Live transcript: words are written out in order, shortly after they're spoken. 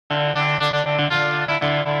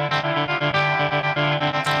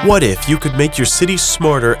What if you could make your city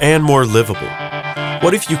smarter and more livable?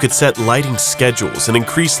 What if you could set lighting schedules and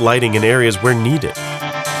increase lighting in areas where needed?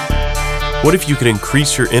 What if you could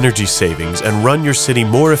increase your energy savings and run your city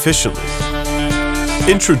more efficiently?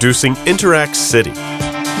 Introducing Interact City.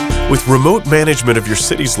 With remote management of your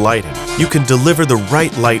city's lighting, you can deliver the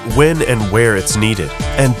right light when and where it's needed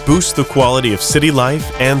and boost the quality of city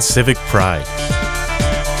life and civic pride.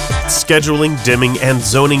 Scheduling, dimming, and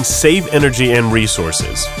zoning save energy and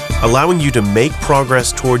resources, allowing you to make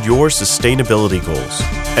progress toward your sustainability goals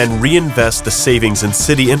and reinvest the savings in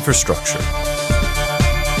city infrastructure.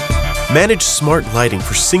 Manage smart lighting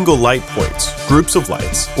for single light points, groups of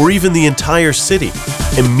lights, or even the entire city.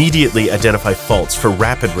 Immediately identify faults for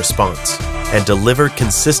rapid response and deliver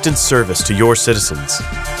consistent service to your citizens.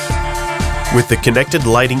 With the connected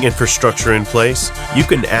lighting infrastructure in place, you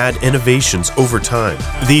can add innovations over time.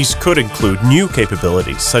 These could include new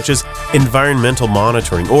capabilities such as environmental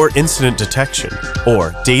monitoring or incident detection,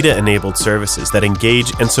 or data-enabled services that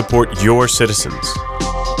engage and support your citizens.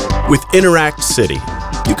 With Interact City,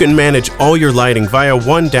 you can manage all your lighting via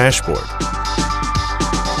one dashboard.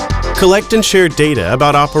 Collect and share data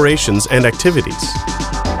about operations and activities.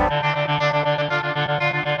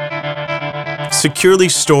 Securely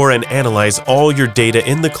store and analyze all your data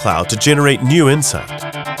in the cloud to generate new insight.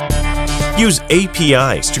 Use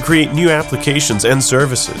APIs to create new applications and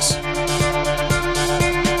services.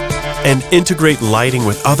 And integrate lighting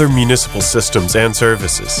with other municipal systems and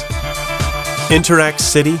services. Interact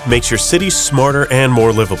City makes your city smarter and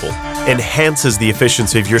more livable, enhances the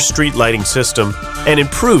efficiency of your street lighting system, and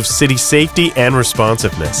improves city safety and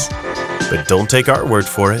responsiveness. But don't take our word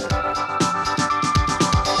for it.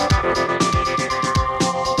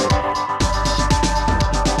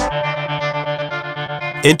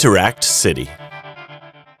 Interact City.